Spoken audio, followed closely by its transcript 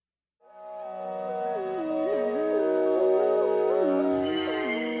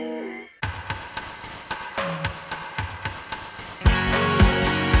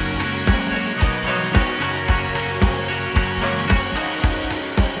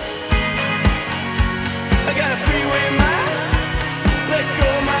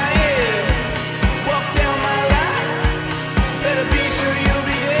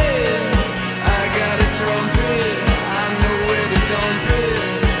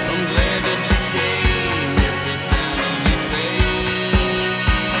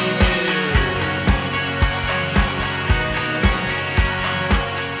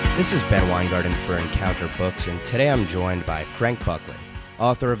This is Ben Weingarten for Encounter Books, and today I'm joined by Frank Buckley,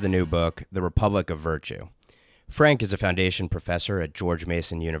 author of the new book, The Republic of Virtue. Frank is a foundation professor at George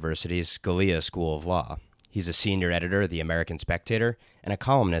Mason University's Scalia School of Law. He's a senior editor of The American Spectator and a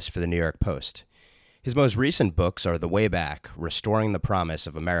columnist for the New York Post. His most recent books are The Way Back, Restoring the Promise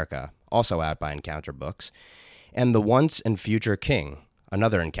of America, also out by Encounter Books, and The Once and Future King,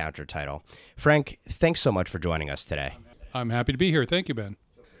 another Encounter title. Frank, thanks so much for joining us today. I'm happy to be here. Thank you, Ben.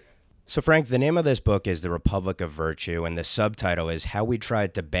 So, Frank, the name of this book is The Republic of Virtue, and the subtitle is How We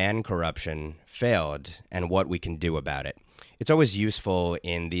Tried to Ban Corruption, Failed, and What We Can Do About It. It's always useful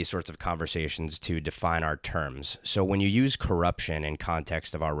in these sorts of conversations to define our terms. So when you use corruption in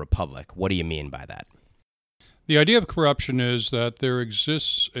context of our republic, what do you mean by that? The idea of corruption is that there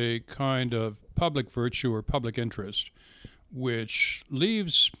exists a kind of public virtue or public interest which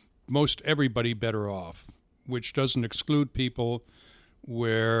leaves most everybody better off, which doesn't exclude people,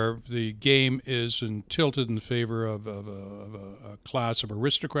 where the game is tilted in favor of a class of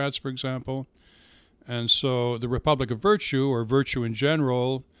aristocrats, for example. And so the Republic of Virtue, or virtue in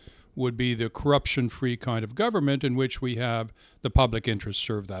general, would be the corruption-free kind of government in which we have the public interest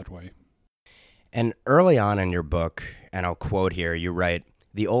served that way. And early on in your book, and I'll quote here, you write,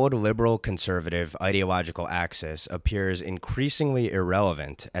 "The old liberal-conservative ideological axis appears increasingly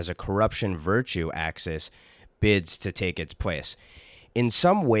irrelevant as a corruption-virtue axis bids to take its place." In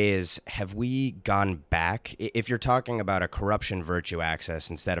some ways, have we gone back? If you're talking about a corruption-virtue axis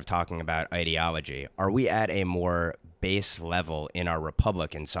instead of talking about ideology, are we at a more base level in our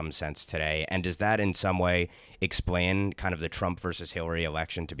republic in some sense today? And does that in some way explain kind of the Trump versus Hillary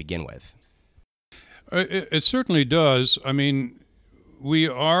election to begin with? It certainly does. I mean, we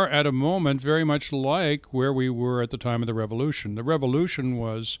are at a moment very much like where we were at the time of the Revolution. The Revolution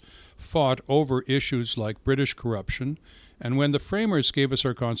was fought over issues like British corruption. And when the framers gave us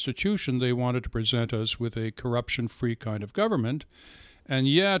our Constitution, they wanted to present us with a corruption-free kind of government. And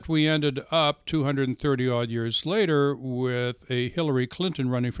yet we ended up 230-odd years later with a Hillary Clinton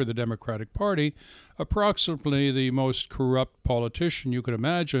running for the Democratic Party, approximately the most corrupt politician you could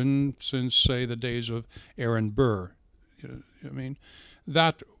imagine since, say, the days of Aaron Burr. I mean,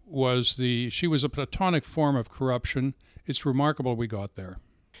 she was a platonic form of corruption. It's remarkable we got there.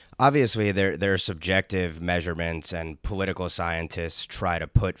 Obviously, there are subjective measurements, and political scientists try to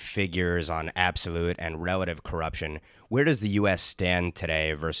put figures on absolute and relative corruption. Where does the U.S. stand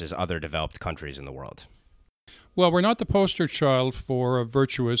today versus other developed countries in the world? Well, we're not the poster child for a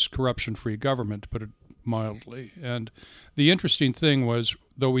virtuous, corruption-free government, to put it mildly. And the interesting thing was,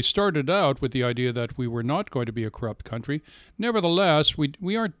 though we started out with the idea that we were not going to be a corrupt country, nevertheless,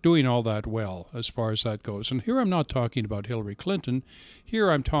 we aren't doing all that well as far as that goes. And here I'm not talking about Hillary Clinton. Here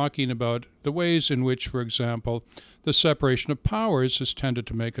I'm talking about the ways in which, for example, the separation of powers has tended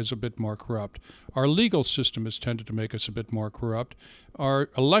to make us a bit more corrupt. Our legal system has tended to make us a bit more corrupt. Our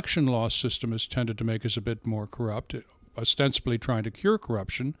election law system has tended to make us a bit more corrupt, ostensibly trying to cure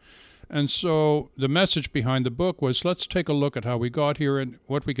corruption. And so the message behind the book was, let's take a look at how we got here and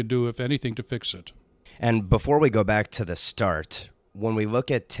what we could do, if anything, to fix it. And before we go back to the start, when we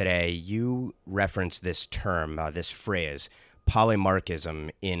look at today, you reference this term, this phrase,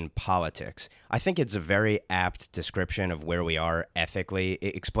 polymarchism in politics. I think it's a very apt description of where we are ethically.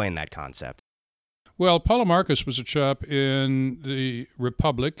 Explain that concept. Well, Polemarchus was a chap in the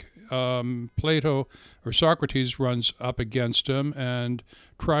Republic. Plato or Socrates runs up against him and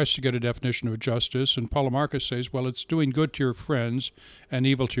tries to get a definition of justice. And Polemarchus says, well, it's doing good to your friends and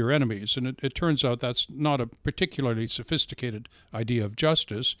evil to your enemies. And it turns out that's not a particularly sophisticated idea of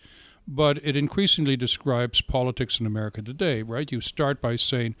justice, but it increasingly describes politics in America today, right? You start by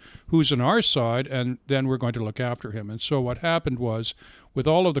saying who's on our side, and then we're going to look after him. And so what happened was, with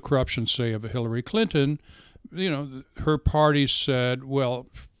all of the corruption, say, of Hillary Clinton, her party said, well,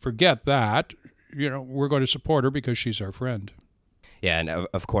 forget that. We're going to support her because she's our friend. Yeah, and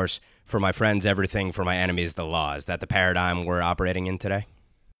of course, for my friends, everything, for my enemies, the law. Is that the paradigm we're operating in today?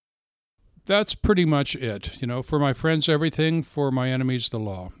 That's pretty much it. For my friends, everything, for my enemies, the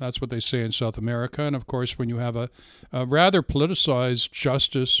law. That's what they say in South America. And of course, when you have a rather politicized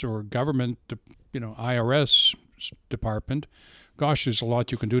justice or government, IRS department, gosh, there's a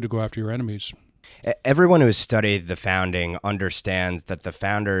lot you can do to go after your enemies. Everyone who has studied the founding understands that the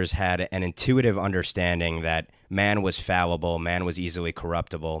founders had an intuitive understanding that man was fallible, man was easily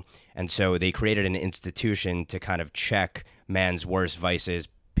corruptible, and so they created an institution to kind of check man's worst vices,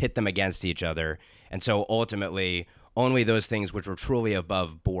 pit them against each other, and so ultimately only those things which were truly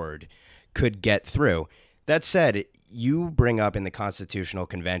above board could get through. That said, you bring up in the Constitutional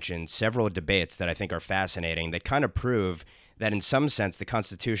Convention several debates that I think are fascinating that kind of prove that in some sense the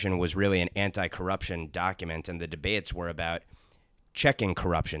Constitution was really an anti-corruption document and the debates were about checking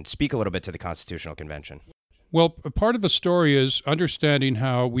corruption. Speak a little bit to the Constitutional Convention. Well, a part of the story is understanding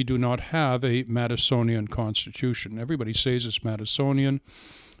how we do not have a Madisonian constitution. Everybody says it's Madisonian.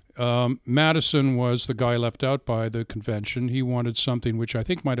 Madison was the guy left out by the convention. He wanted something which I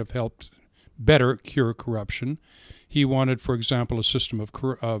think might have helped better cure corruption. He wanted, for example, a system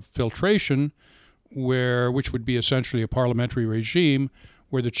of filtration, which would be essentially a parliamentary regime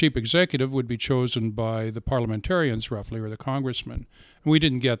where the chief executive would be chosen by the parliamentarians, roughly, or the congressmen. And we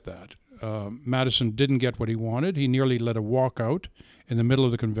didn't get that. Madison didn't get what he wanted. He nearly led a walkout in the middle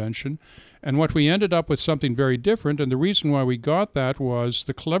of the convention. And what we ended up with something very different, and the reason why we got that was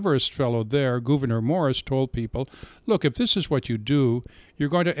the cleverest fellow there, Gouverneur Morris, told people, look, if this is what you do, you're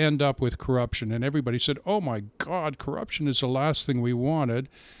going to end up with corruption. And everybody said, oh my God, corruption is the last thing we wanted.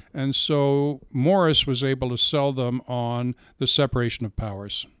 And so Morris was able to sell them on the separation of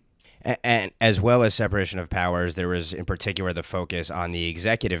powers. And as well as separation of powers, there was in particular the focus on the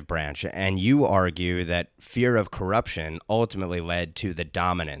executive branch. And you argue that fear of corruption ultimately led to the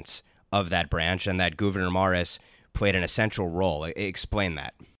dominance of that branch and that Gouverneur Morris played an essential role. Explain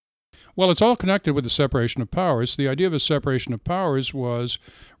that. Well, it's all connected with the separation of powers. The idea of a separation of powers was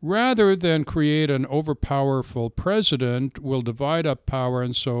rather than create an overpowerful president, we'll divide up power,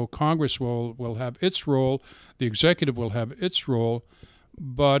 and so Congress will have its role, the executive will have its role.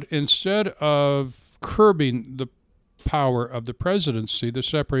 But instead of curbing the power of the presidency, the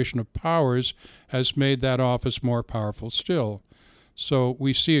separation of powers has made that office more powerful still. So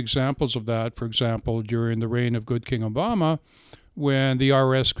we see examples of that, for example, during the reign of good King Obama, when the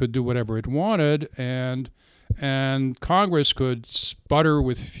IRS could do whatever it wanted and Congress could sputter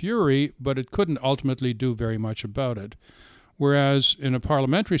with fury, but it couldn't ultimately do very much about it. Whereas in a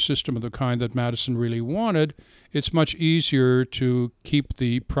parliamentary system of the kind that Madison really wanted, it's much easier to keep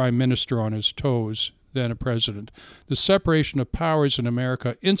the prime minister on his toes than a president. The separation of powers in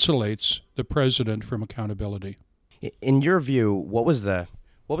America insulates the president from accountability. In your view, what was the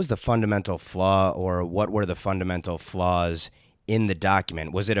fundamental flaw, or what were the fundamental flaws in the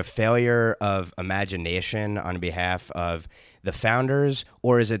document? Was it a failure of imagination on behalf of the founders,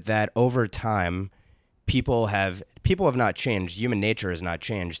 or is it that over time people have not changed, human nature has not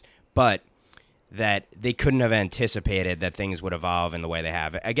changed, but that they couldn't have anticipated that things would evolve in the way they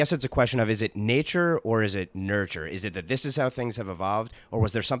have? I guess it's a question of, is it nature or is it nurture? Is it that this is how things have evolved, or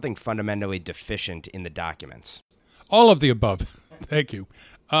was there something fundamentally deficient in the documents? All of the above. Thank you.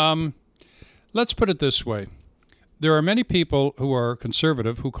 Let's put it this way. There are many people who are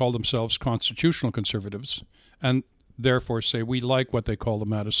conservative who call themselves constitutional conservatives and therefore say we like what they call the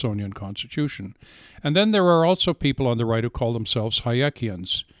Madisonian Constitution. And then there are also people on the right who call themselves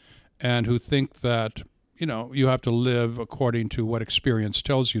Hayekians and who think that, you have to live according to what experience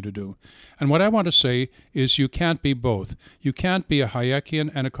tells you to do. And what I want to say is you can't be both. You can't be a Hayekian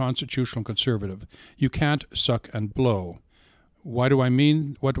and a constitutional conservative. You can't suck and blow. What do I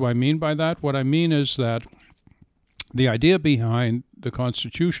mean by that? What I mean is that the idea behind the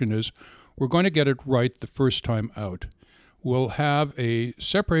Constitution is we're going to get it right the first time out. We'll have a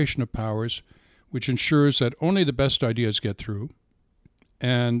separation of powers which ensures that only the best ideas get through,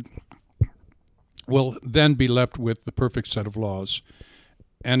 and we'll then be left with the perfect set of laws.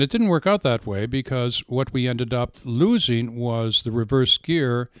 And it didn't work out that way, because what we ended up losing was the reverse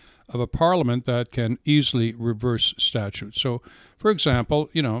gear of a parliament that can easily reverse statutes. So, for example,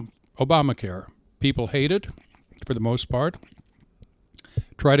 Obamacare. People hate it for the most part,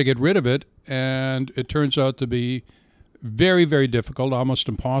 try to get rid of it, and it turns out to be very, very difficult, almost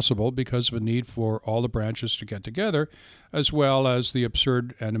impossible, because of a need for all the branches to get together, as well as the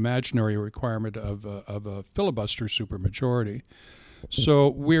absurd and imaginary requirement of a filibuster supermajority. So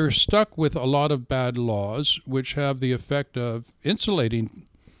we're stuck with a lot of bad laws which have the effect of insulating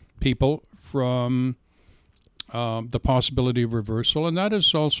people from the possibility of reversal, and that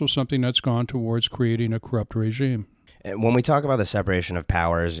is also something that's gone towards creating a corrupt regime. When we talk about the separation of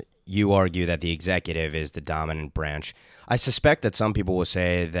powers, you argue that the executive is the dominant branch. I suspect that some people will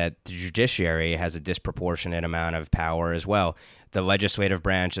say that the judiciary has a disproportionate amount of power as well. The legislative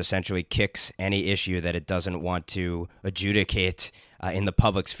branch essentially kicks any issue that it doesn't want to adjudicate in the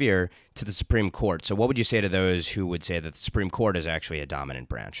public sphere to the Supreme Court. So what would you say to those who would say that the Supreme Court is actually a dominant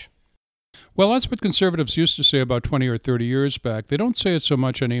branch? Well, that's what conservatives used to say about 20 or 30 years back. They don't say it so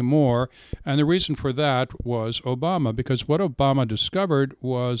much anymore, and the reason for that was Obama, because what Obama discovered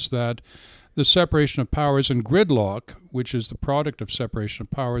was that the separation of powers and gridlock, which is the product of separation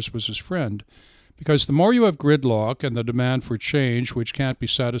of powers, was his friend, Because the more you have gridlock and the demand for change, which can't be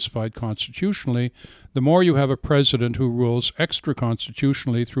satisfied constitutionally, the more you have a president who rules extra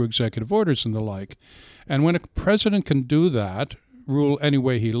constitutionally through executive orders and the like. And when a president can do that, rule any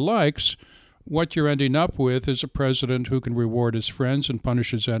way he likes, what you're ending up with is a president who can reward his friends and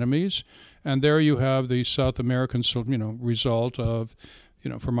punish his enemies. And there you have the South American, result of,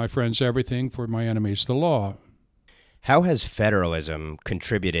 for my friends everything, for my enemies the law. How has federalism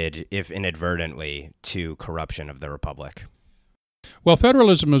contributed, if inadvertently, to corruption of the republic? Well,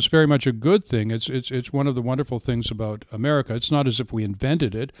 federalism is very much a good thing. It's one of the wonderful things about America. It's not as if we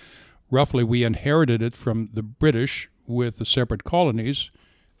invented it. Roughly, we inherited it from the British with the separate colonies.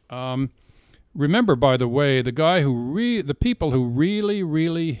 Remember, by the way, the people who really,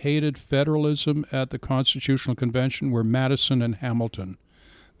 really hated federalism at the Constitutional Convention were Madison and Hamilton.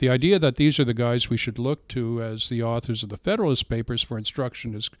 The idea that these are the guys we should look to as the authors of the Federalist Papers for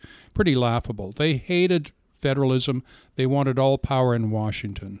instruction is pretty laughable. They hated federalism. They wanted all power in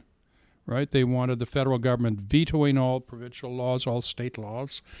Washington, right? They wanted the federal government vetoing all provincial laws, all state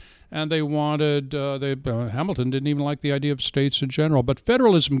laws. And they wanted, Hamilton didn't even like the idea of states in general. But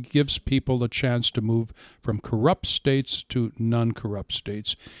federalism gives people the chance to move from corrupt states to non-corrupt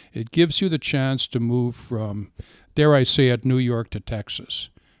states. It gives you the chance to move from, dare I say it, New York to Texas.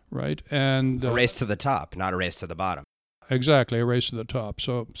 Right, and a race to the top, not a race to the bottom. Exactly, a race to the top.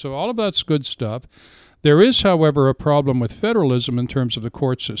 So all of that's good stuff. There is, however, a problem with federalism in terms of the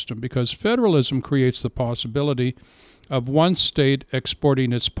court system, because federalism creates the possibility of one state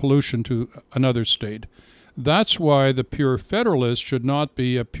exporting its pollution to another state. That's why the pure federalist should not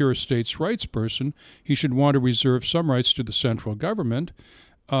be a pure states' rights person. He should want to reserve some rights to the central government.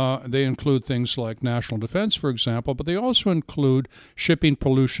 They include things like national defense, for example, but they also include shipping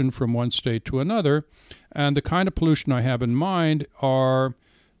pollution from one state to another. And the kind of pollution I have in mind are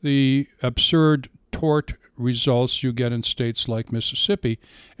the absurd tort results you get in states like Mississippi.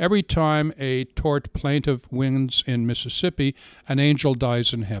 Every time a tort plaintiff wins in Mississippi, an angel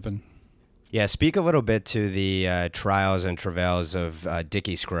dies in heaven. Yeah, speak a little bit to the trials and travails of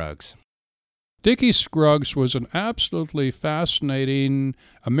Dickie Scruggs. Dickie Scruggs was an absolutely fascinating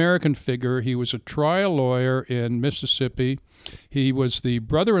American figure. He was a trial lawyer in Mississippi. He was the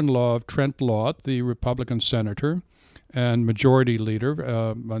brother-in-law of Trent Lott, the Republican senator and majority leader,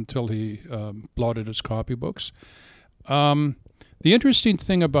 until he blotted his copybooks. The interesting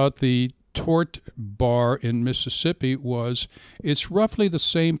thing about the tort bar in Mississippi was it's roughly the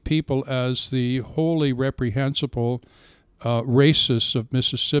same people as the wholly reprehensible racists of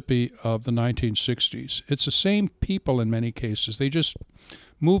Mississippi of the 1960s. It's the same people in many cases. They just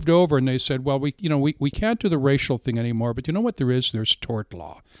moved over and they said, well, we can't do the racial thing anymore, but you know what there is? There's tort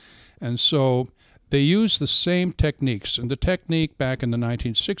law. And so they use the same techniques. And the technique back in the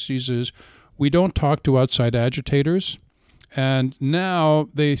 1960s is we don't talk to outside agitators. And now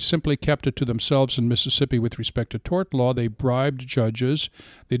they simply kept it to themselves in Mississippi with respect to tort law. They bribed judges.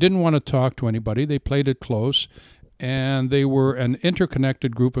 They didn't want to talk to anybody. They played it close. And they were an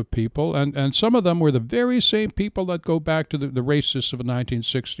interconnected group of people, and some of them were the very same people that go back to the racists of the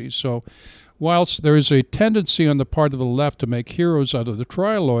 1960s. So whilst there is a tendency on the part of the left to make heroes out of the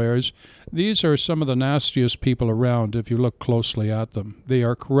trial lawyers, these are some of the nastiest people around if you look closely at them. They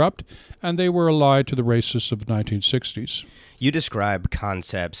are corrupt, and they were allied to the racists of the 1960s. You describe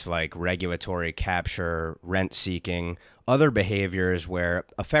concepts like regulatory capture, rent-seeking, other behaviors where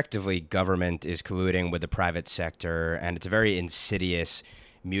effectively government is colluding with the private sector, and it's a very insidious,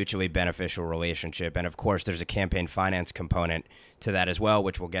 mutually beneficial relationship. And of course, there's a campaign finance component to that as well,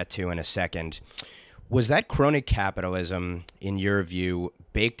 which we'll get to in a second. Was that crony capitalism, in your view,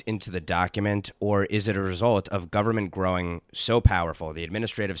 baked into the document, or is it a result of government growing so powerful, the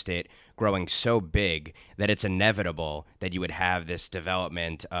administrative state growing so big, that it's inevitable that you would have this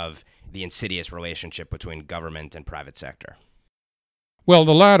development of the insidious relationship between government and private sector? Well,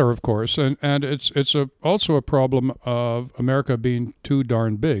 the latter, of course, and it's also a problem of America being too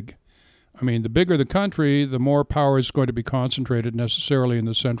darn big. I mean, the bigger the country, the more power is going to be concentrated necessarily in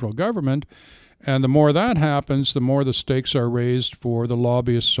the central government. And the more that happens, the more the stakes are raised for the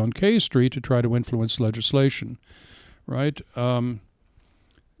lobbyists on K Street to try to influence legislation, right?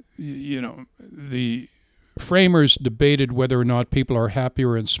 The framers debated whether or not people are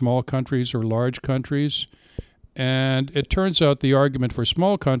happier in small countries or large countries. And it turns out the argument for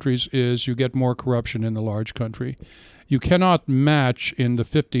small countries is you get more corruption in the large country. You cannot match in the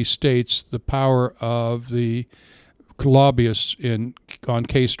 50 states the power of the lobbyists on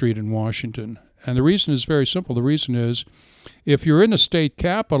K Street in Washington. And the reason is very simple. The reason is if you're in a state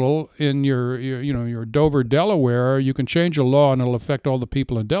capital in your Dover, Delaware, you can change a law and it'll affect all the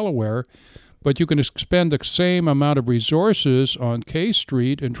people in Delaware. but you can expend the same amount of resources on K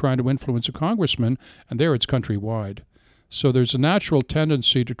Street in trying to influence a congressman, and there it's countrywide. So there's a natural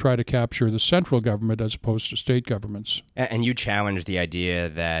tendency to try to capture the central government as opposed to state governments. And you challenge the idea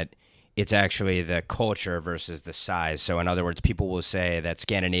that it's actually the culture versus the size. So in other words, people will say that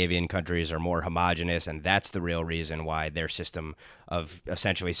Scandinavian countries are more homogenous, and that's the real reason why their system of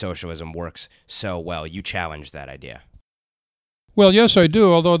essentially socialism works so well. You challenge that idea. Well, yes, I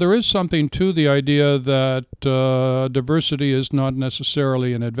do, although there is something to the idea that diversity is not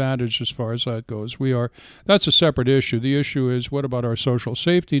necessarily an advantage as far as that goes. That's a separate issue. The issue is, what about our social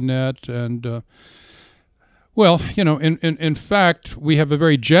safety net? And well, in fact, we have a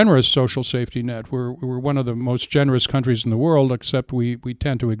very generous social safety net. We're one of the most generous countries in the world, except we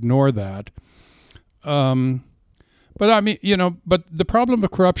tend to ignore that. But I mean, but the problem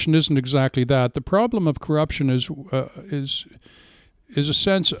of corruption isn't exactly that. The problem of corruption is a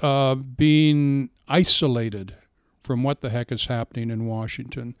sense of being isolated from what the heck is happening in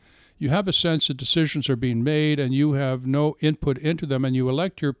Washington. You have a sense that decisions are being made and you have no input into them, and you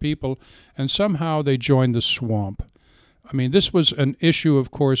elect your people and somehow they join the swamp. I mean, this was an issue, of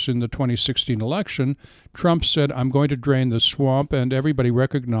course, in the 2016 election. Trump said, I'm going to drain the swamp, and everybody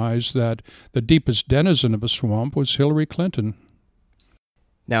recognized that the deepest denizen of a swamp was Hillary Clinton.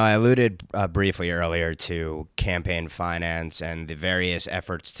 Now, I alluded briefly earlier to campaign finance and the various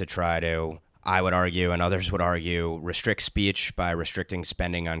efforts to try to, I would argue, and others would argue, restrict speech by restricting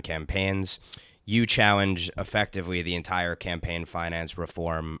spending on campaigns. You challenge effectively the entire campaign finance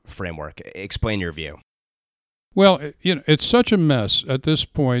reform framework. Explain your view. Well, it's such a mess at this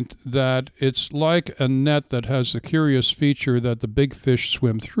point that it's like a net that has the curious feature that the big fish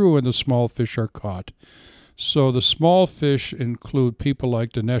swim through and the small fish are caught. So the small fish include people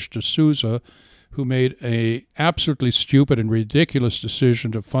like Dinesh D'Souza, who made a absolutely stupid and ridiculous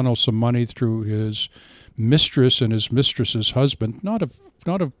decision to funnel some money through his mistress and his mistress's husband. Not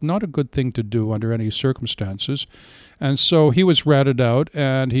a good thing to do under any circumstances. And so he was ratted out,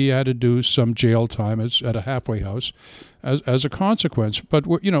 and he had to do some jail time at a halfway house as a consequence. But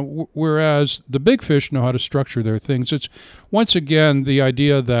whereas the big fish know how to structure their things, it's once again the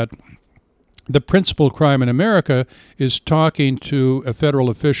idea that the principal crime in America is talking to a federal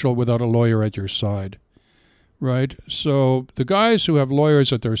official without a lawyer at your side, right? So the guys who have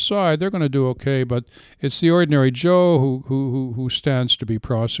lawyers at their side, they're going to do okay, but it's the ordinary Joe who stands to be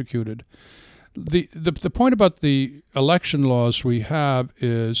prosecuted. The point about the election laws we have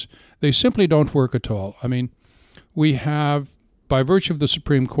is they simply don't work at all. I mean, we have, by virtue of the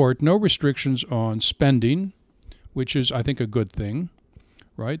Supreme Court, no restrictions on spending, which is, I think, a good thing,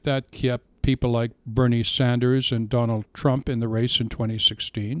 right? That kept people like Bernie Sanders and Donald Trump in the race in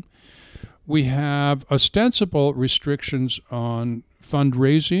 2016. We have ostensible restrictions on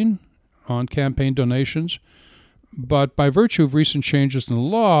fundraising, on campaign donations, but by virtue of recent changes in the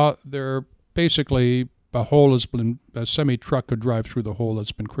law, they're basically a semi-truck could drive through the hole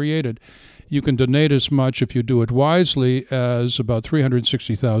that's been created. You can donate as much, if you do it wisely, as about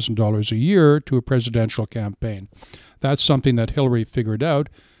 $360,000 a year to a presidential campaign. That's something that Hillary figured out.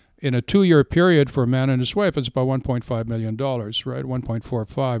 In a 2-year period for a man and his wife, it's about $1.5 million, right?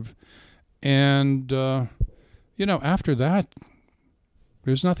 1.45. And, after that,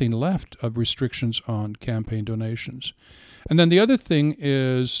 there's nothing left of restrictions on campaign donations. And then the other thing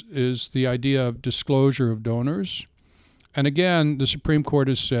is the idea of disclosure of donors. And again, the Supreme Court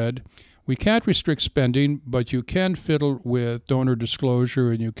has said, we can't restrict spending, but you can fiddle with donor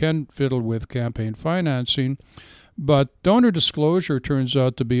disclosure and you can fiddle with campaign financing. But donor disclosure turns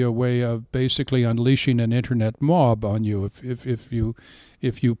out to be a way of basically unleashing an internet mob on you.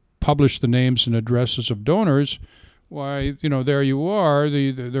 If you publish the names and addresses of donors, why, there you are.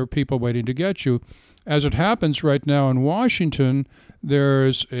 There are people waiting to get you. As it happens right now in Washington,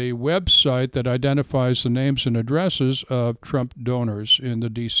 there's a website that identifies the names and addresses of Trump donors in the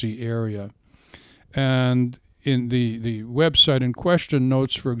D.C. area. And in the website in question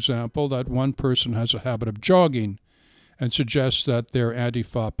notes, for example, that one person has a habit of jogging and suggests that their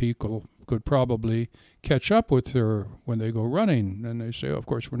Antifa people could probably catch up with her when they go running. And they say, of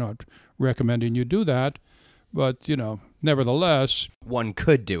course, we're not recommending you do that. But, nevertheless, one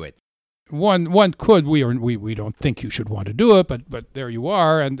could do it. One could. We don't think you should want to do it, but there you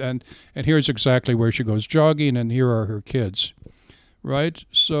are. And here's exactly where she goes jogging, and here are her kids. Right?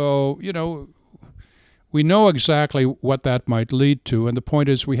 So, we know exactly what that might lead to, and the point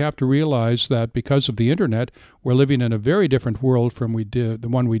is we have to realize that because of the internet, we're living in a very different world from the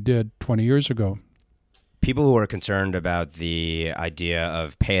one we did 20 years ago. People who are concerned about the idea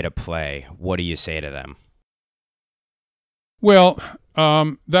of pay to play, what do you say to them? Well,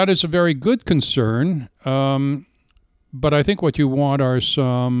 That is a very good concern, but I think what you want are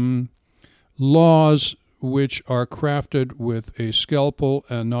some laws which are crafted with a scalpel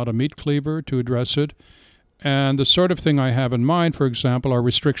and not a meat cleaver to address it. And the sort of thing I have in mind, for example, are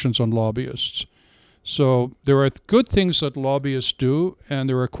restrictions on lobbyists. So there are good things that lobbyists do, and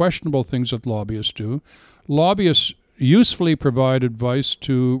there are questionable things that lobbyists do. Lobbyists usefully provide advice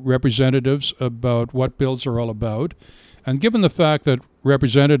to representatives about what bills are all about. And given the fact that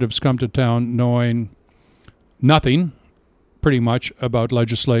representatives come to town knowing nothing, pretty much, about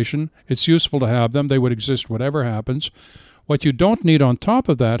legislation, it's useful to have them. They would exist whatever happens. What you don't need on top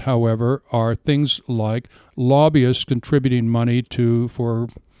of that, however, are things like lobbyists contributing money for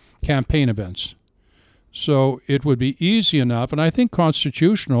campaign events. So it would be easy enough, and I think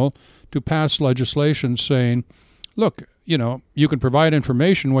constitutional, to pass legislation saying, look, you can provide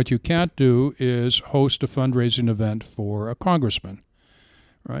information. What you can't do is host a fundraising event for a congressman,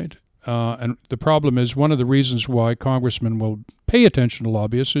 right? And the problem is, one of the reasons why congressmen will pay attention to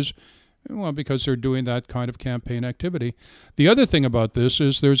lobbyists is, well, because they're doing that kind of campaign activity. The other thing about this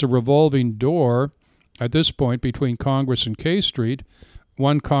is there's a revolving door at this point between Congress and K Street.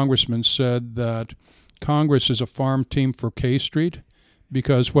 One congressman said that Congress is a farm team for K Street,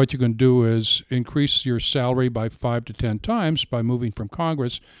 because what you can do is increase your salary by 5 to 10 times by moving from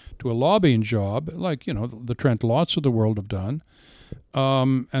Congress to a lobbying job, like, the Trent Lotts of the world have done.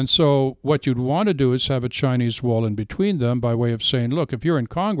 And so what you'd want to do is have a Chinese wall in between them by way of saying, look, if you're in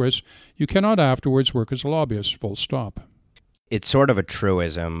Congress, you cannot afterwards work as a lobbyist, full stop. It's sort of a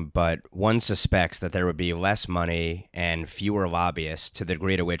truism, but one suspects that there would be less money and fewer lobbyists to the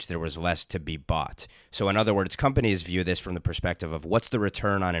degree to which there was less to be bought. So in other words, companies view this from the perspective of what's the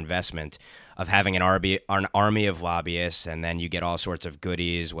return on investment of having an army of lobbyists, and then you get all sorts of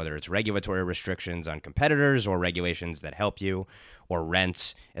goodies, whether it's regulatory restrictions on competitors or regulations that help you, or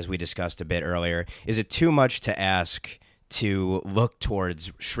rents, as we discussed a bit earlier. Is it too much to ask to look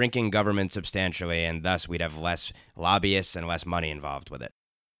towards shrinking government substantially, and thus we'd have less lobbyists and less money involved with it?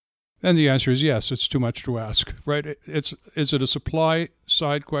 And the answer is yes, it's too much to ask, right? Is it a supply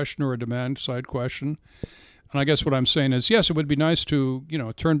side question or a demand side question? And I guess what I'm saying is, yes, it would be nice to,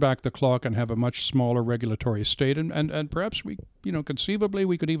 turn back the clock and have a much smaller regulatory state, and perhaps we, conceivably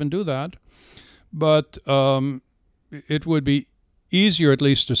we could even do that. But it would be easier at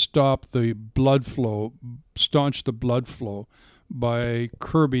least to stop the blood flow, staunch the blood flow by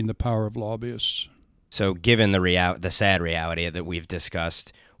curbing the power of lobbyists. So given the sad reality that we've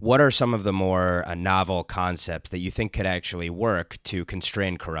discussed, what are some of the more novel concepts that you think could actually work to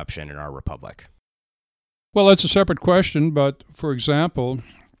constrain corruption in our republic? Well, that's a separate question, but for example,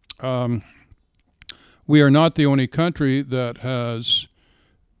 we are not the only country that has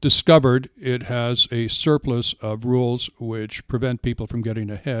discovered it has a surplus of rules which prevent people from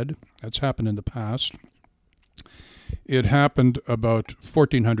getting ahead. That's happened in the past. It happened about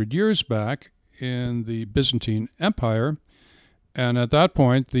 1400 years back in the Byzantine Empire, and at that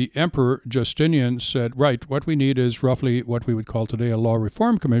point the Emperor Justinian said, right, what we need is roughly what we would call today a law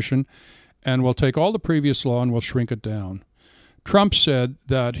reform commission, and we'll take all the previous law and we'll shrink it down. Trump said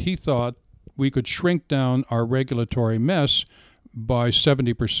that he thought we could shrink down our regulatory mess by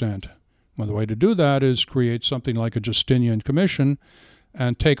 70%. Well, the way to do that is create something like a Justinian commission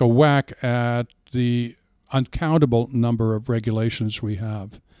and take a whack at the uncountable number of regulations we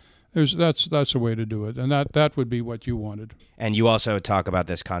have. That's a way to do it, and that would be what you wanted. And you also talk about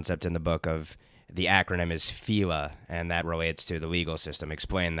this concept in the book of the acronym is FELA, and that relates to the legal system.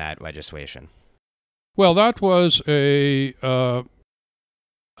 Explain that legislation. Well, that was a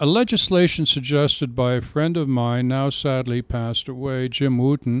legislation suggested by a friend of mine, now sadly passed away, Jim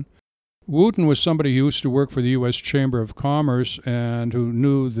Wooten. Wooten was somebody who used to work for the U.S. Chamber of Commerce and who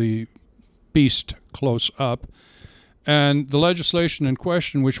knew the beast close up. And the legislation in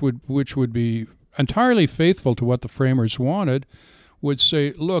question, which would be entirely faithful to what the framers wanted, would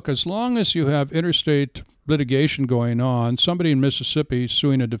say, look, as long as you have interstate litigation going on, somebody in Mississippi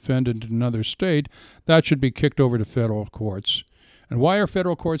suing a defendant in another state, that should be kicked over to federal courts. And why are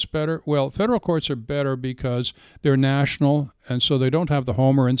federal courts better? Well, federal courts are better because they're national, and so they don't have the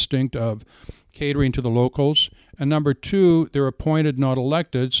Homer instinct of catering to the locals. And number two, they're appointed, not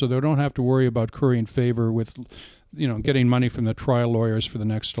elected, so they don't have to worry about currying favor with, getting money from the trial lawyers for the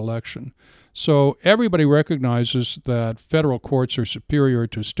next election. So everybody recognizes that federal courts are superior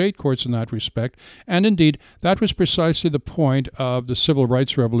to state courts in that respect, and indeed, that was precisely the point of the civil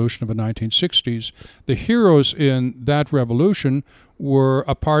rights revolution of the 1960s. The heroes in that revolution were,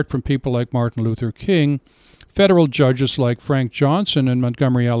 apart from people like Martin Luther King, federal judges like Frank Johnson in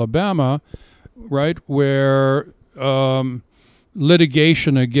Montgomery, Alabama, right, where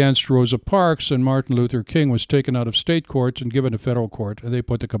litigation against Rosa Parks and Martin Luther King was taken out of state courts and given to federal court, and they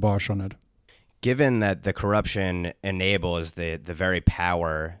put the kibosh on it. Given that the corruption enables the very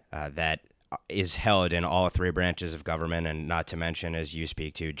power that is held in all three branches of government, and not to mention, as you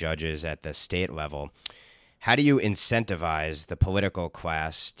speak to, judges at the state level, how do you incentivize the political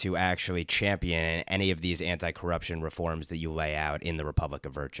class to actually champion any of these anti-corruption reforms that you lay out in the Republic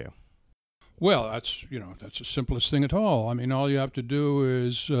of Virtue? Well, that's the simplest thing at all. I mean, all you have to do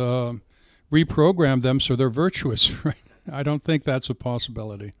is reprogram them so they're virtuous, right? I don't think that's a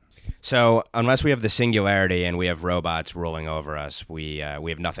possibility. So unless we have the singularity and we have robots ruling over us, we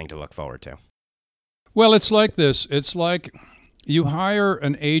have nothing to look forward to. Well, it's like this. It's like you hire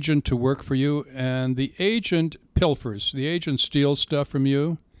an agent to work for you, and the agent pilfers. The agent steals stuff from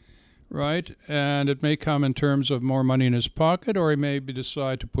you, right? And it may come in terms of more money in his pocket, or he may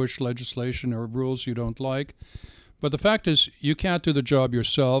decide to push legislation or rules you don't like. But the fact is, you can't do the job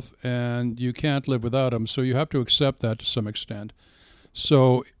yourself, and you can't live without him, so you have to accept that to some extent.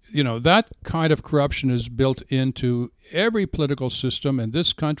 So, that kind of corruption is built into every political system in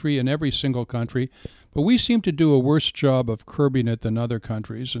this country and every single country, but we seem to do a worse job of curbing it than other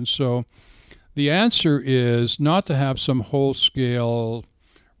countries. And so the answer is not to have some whole-scale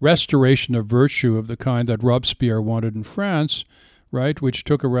restoration of virtue of the kind that Robespierre wanted in France, right, which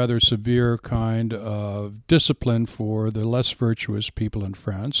took a rather severe kind of discipline for the less virtuous people in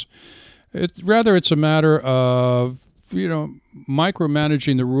France. Rather, it's a matter of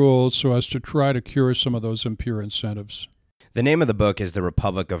micromanaging the rules so as to try to cure some of those impure incentives. The name of the book is The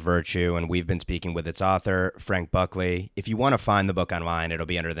Republic of Virtue, and we've been speaking with its author, Frank Buckley. If you want to find the book online, it'll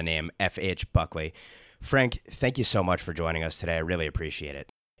be under the name F.H. Buckley. Frank, thank you so much for joining us today. I really appreciate it.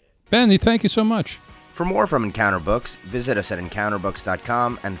 Benny, thank you so much. For more from Encounter Books, visit us at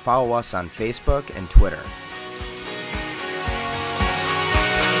EncounterBooks.com and follow us on Facebook and Twitter.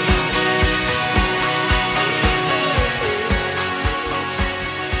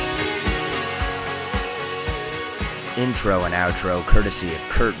 Intro and outro courtesy of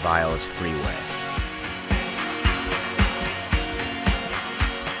Kurt Vile's Freeway.